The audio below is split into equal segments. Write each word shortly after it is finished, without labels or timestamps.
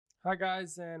Hi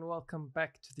guys, and welcome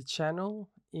back to the channel.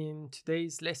 In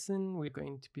today's lesson we're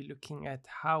going to be looking at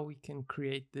how we can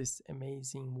create this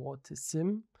amazing water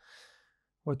sim.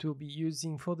 What we'll be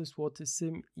using for this water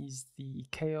sim is the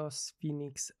Chaos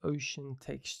Phoenix Ocean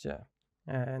texture,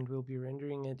 and we'll be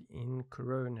rendering it in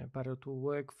Corona, but it will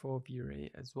work for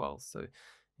Vray as well. So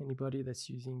anybody that's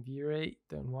using Vray,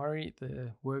 don't worry,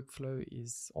 the workflow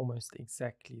is almost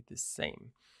exactly the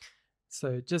same.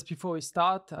 So just before we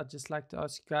start, I'd just like to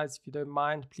ask you guys, if you don't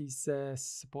mind, please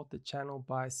support the channel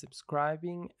by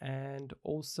subscribing. And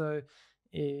also,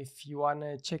 if you want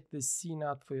to check this scene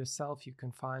out for yourself, you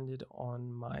can find it on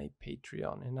my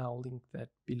Patreon, and I'll link that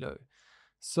below.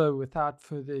 So without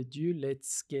further ado,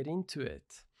 let's get into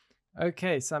it.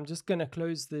 Okay, so I'm just going to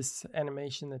close this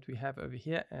animation that we have over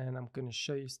here, and I'm going to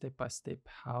show you step by step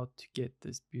how to get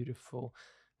this beautiful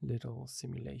little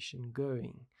simulation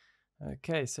going.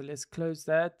 Okay, so let's close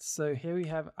that. So here we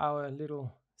have our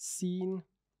little scene,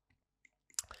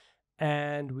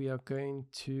 and we are going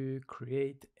to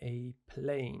create a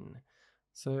plane.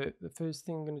 So the first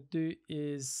thing I'm going to do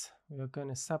is we are going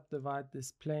to subdivide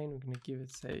this plane. We're going to give it,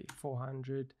 say,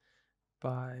 400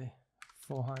 by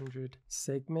 400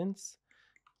 segments.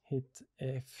 Hit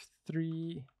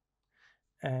F3,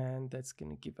 and that's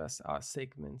going to give us our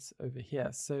segments over here.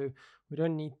 So we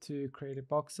don't need to create a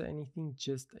box or anything,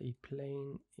 just a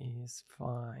plane is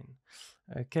fine.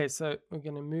 Okay, so we're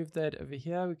going to move that over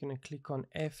here. We're going to click on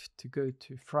F to go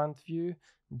to front view,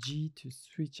 G to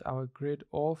switch our grid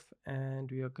off,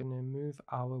 and we are going to move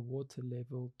our water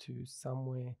level to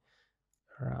somewhere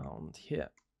around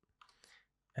here.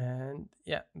 And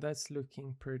yeah, that's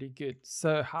looking pretty good.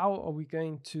 So how are we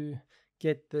going to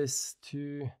get this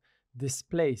to this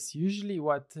place? Usually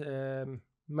what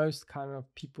most kind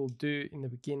of people do in the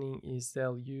beginning is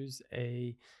they'll use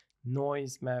a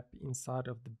noise map inside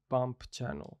of the bump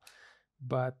channel,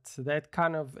 but that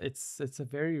kind of it's a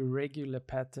very regular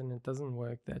pattern. It doesn't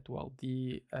work that well.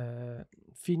 The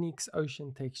Phoenix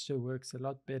Ocean texture works a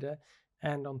lot better,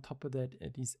 and on top of that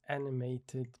it is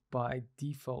animated by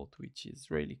default, which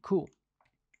is really cool.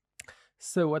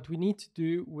 So what we need to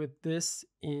do with this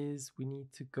is we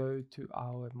need to go to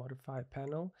our modify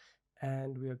panel,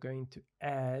 and we are going to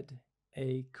add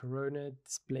a Corona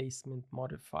displacement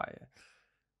modifier,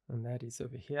 and that is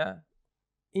over here.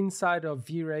 Inside of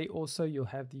Vray also you'll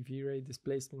have the Vray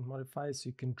displacement modifier, so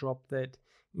you can drop that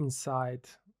inside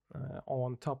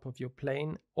on top of your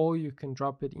plane, or you can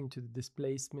drop it into the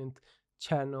displacement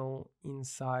channel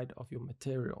inside of your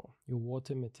material, your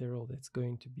water material that's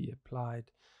going to be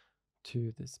applied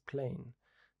to this plane.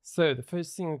 So the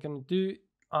first thing we're going to do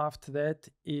after that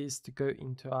is to go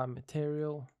into our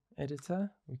material editor.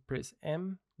 We press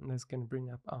M, and that's going to bring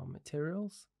up our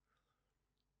materials.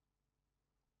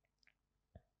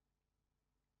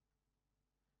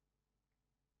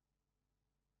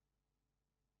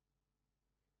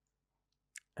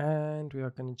 And we are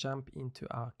going to jump into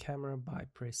our camera by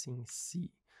pressing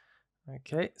C.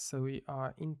 Okay, so we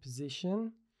are in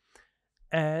position,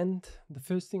 and the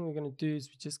first thing we're going to do is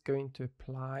we're just going to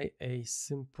apply a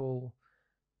simple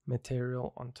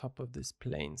material on top of this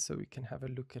plane so we can have a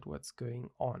look at what's going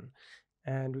on.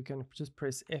 And we're going to just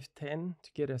press F10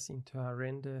 to get us into our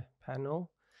render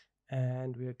panel,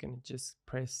 and we're going to just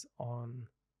press on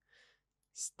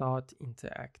Start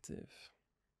Interactive.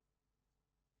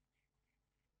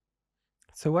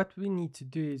 So what we need to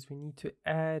do is we need to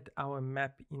add our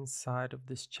map inside of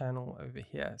this channel over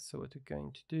here. So what we're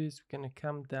going to do is we're going to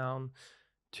come down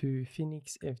to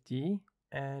Phoenix FD,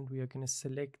 and we are going to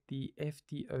select the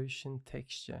FD Ocean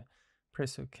texture.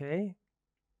 Press OK.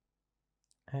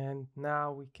 And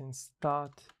now we can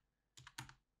start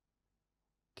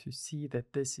to see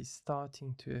that this is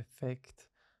starting to affect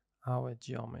our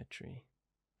geometry.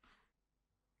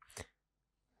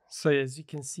 So as you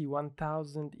can see,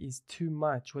 1000 is too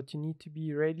much. What you need to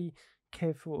be really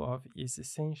careful of is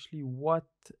essentially what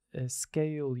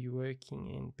scale you're working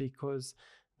in, because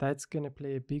that's going to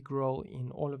play a big role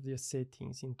in all of your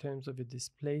settings in terms of your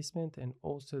displacement and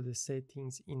also the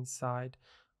settings inside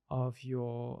of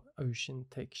your ocean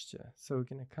texture. So we're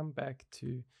going to come back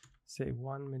to, say,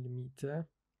 1 millimeter.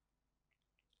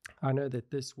 I know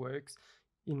that this works.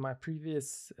 In my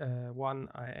previous one,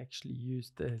 I actually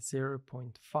used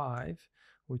 0.5,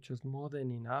 which was more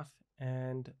than enough.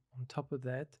 And on top of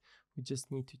that, we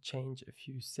just need to change a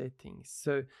few settings.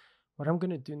 So what I'm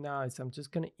going to do now is I'm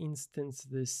just going to instance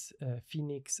this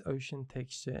Phoenix Ocean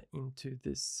texture into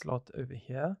this slot over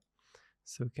here,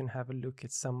 so we can have a look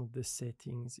at some of the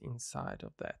settings inside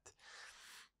of that.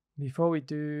 Before we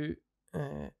do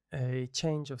a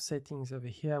change of settings over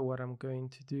here, what I'm going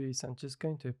to do is I'm just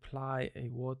going to apply a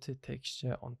water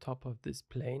texture on top of this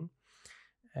plane.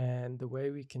 And the way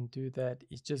we can do that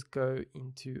is just go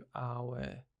into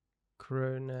our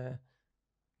Corona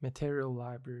material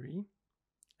library,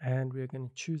 and we're going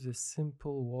to choose a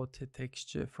simple water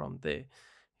texture from there.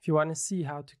 If you want to see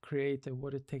how to create a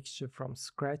water texture from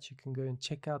scratch, you can go and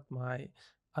check out my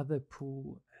other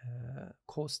pool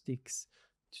caustics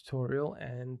tutorial,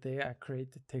 and there I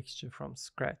create the texture from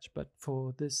scratch. But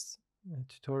for this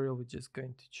tutorial, we're just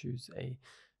going to choose a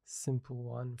simple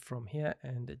one from here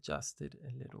and adjust it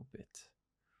a little bit.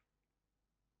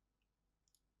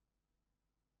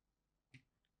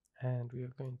 And we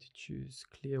are going to choose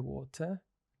clear water,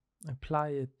 apply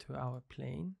it to our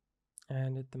plane.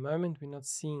 And at the moment we're not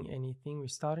seeing anything. We're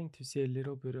starting to see a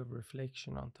little bit of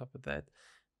reflection on top of that,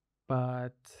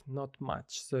 but not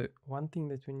much. So one thing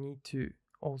that we need to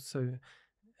also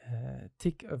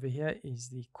tick over here is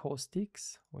the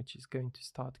caustics, which is going to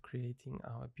start creating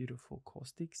our beautiful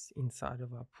caustics inside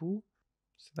of our pool.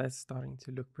 So that's starting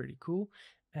to look pretty cool.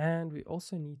 And we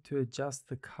also need to adjust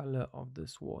the color of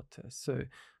this water. So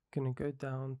we're going to go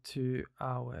down to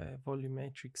our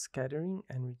volumetric scattering,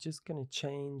 and we're just going to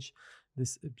change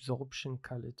this absorption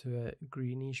color to a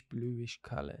greenish bluish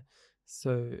color.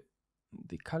 So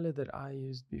the color that I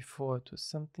used before, it was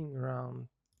something around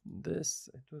this.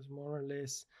 It was more or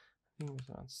less, I think it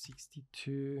was around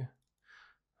 62,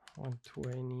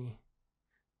 120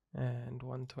 and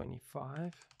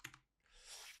 125,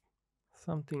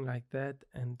 something like that.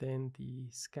 And then the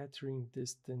scattering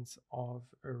distance of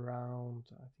around,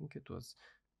 I think it was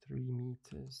 3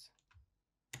 meters.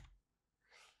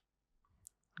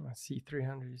 I see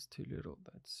 300 is too little.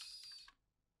 That's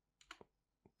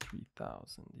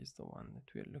 3000 is the one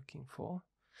that we're looking for.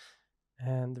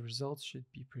 And the results should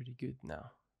be pretty good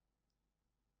now.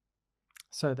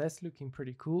 So that's looking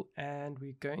pretty cool. And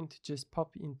we're going to just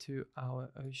pop into our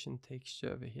ocean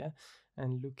texture over here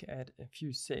and look at a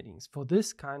few settings. For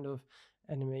this kind of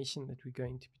animation that we're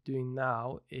going to be doing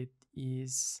now, it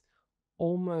is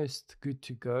almost good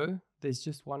to go. There's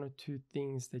just 1 or 2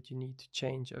 things that you need to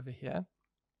change over here.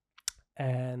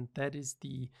 And that is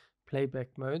the playback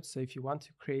mode. So if you want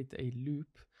to create a loop,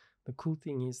 the cool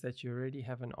thing is that you already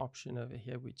have an option over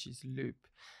here, which is loop.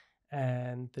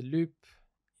 And the loop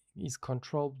is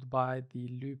controlled by the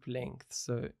loop length.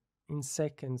 So in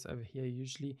seconds over here,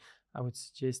 usually I would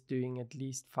suggest doing at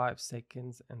least 5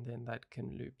 seconds, and then that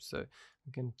can loop. So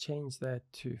we can change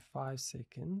that to 5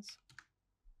 seconds.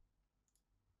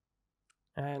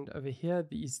 And over here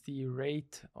is the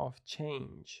rate of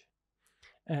change.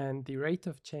 And the rate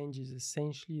of change is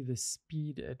essentially the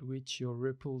speed at which your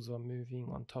ripples are moving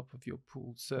on top of your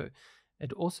pool. So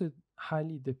it also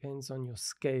highly depends on your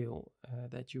scale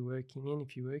that you're working in.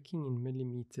 If you're working in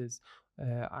millimeters,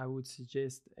 I would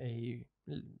suggest a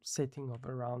setting of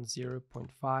around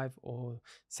 0.5 or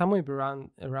somewhere around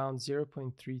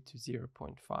 0.3 to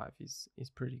 0.5 is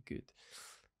pretty good.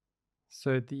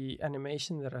 So the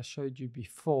animation that I showed you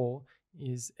before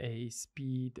is a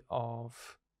speed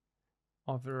of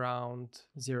around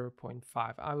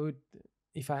 0.5. I would,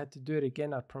 if I had to do it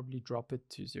again, I'd probably drop it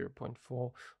to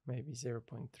 0.4, maybe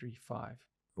 0.35.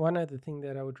 One other thing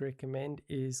that I would recommend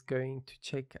is going to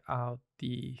check out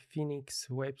the Phoenix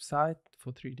website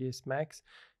for 3ds Max,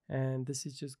 and this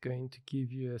is just going to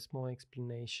give you a small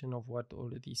explanation of what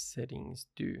all of these settings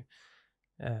do.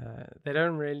 They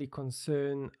don't really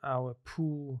concern our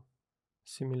pool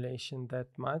simulation that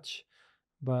much,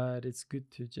 but it's good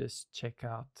to just check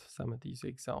out some of these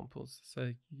examples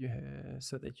so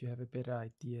that you have a better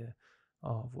idea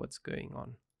of what's going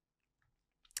on.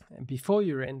 And before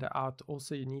you render out,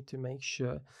 also you need to make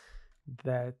sure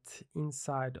that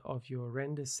inside of your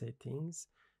render settings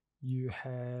you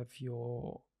have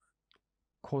your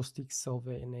caustic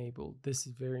silver enabled. This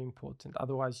is very important,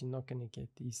 otherwise you're not going to get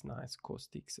these nice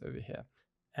caustics over here.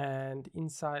 And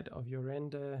inside of your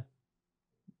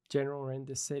general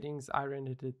render settings, I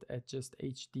rendered it at just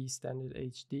HD, standard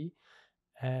HD,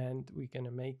 and we're going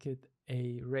to make it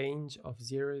a range of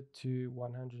 0 to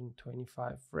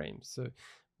 125 frames. So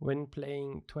when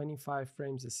playing 25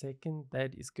 frames a second,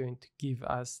 that is going to give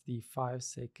us the 5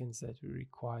 seconds that we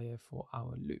require for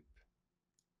our loop.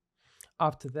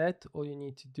 After that, all you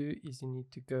need to do is you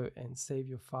need to go and save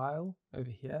your file over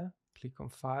here. Click on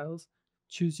Files,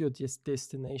 choose your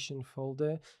destination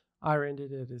folder. I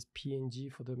rendered it as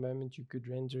PNG for the moment. You could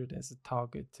render it as a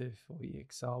target or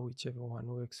EXR, whichever one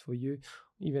works for you,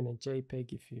 even a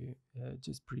JPEG if you're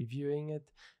just previewing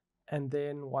it. And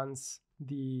then once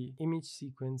the image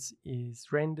sequence is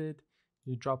rendered,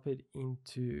 you drop it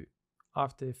into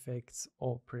After Effects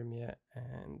or Premiere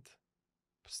and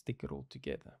stick it all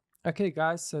together. Okay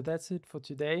guys, so that's it for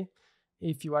today.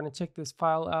 If you want to check this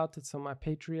file out, it's on my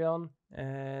Patreon.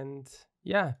 And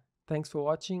yeah, thanks for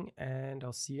watching, and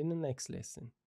I'll see you in the next lesson.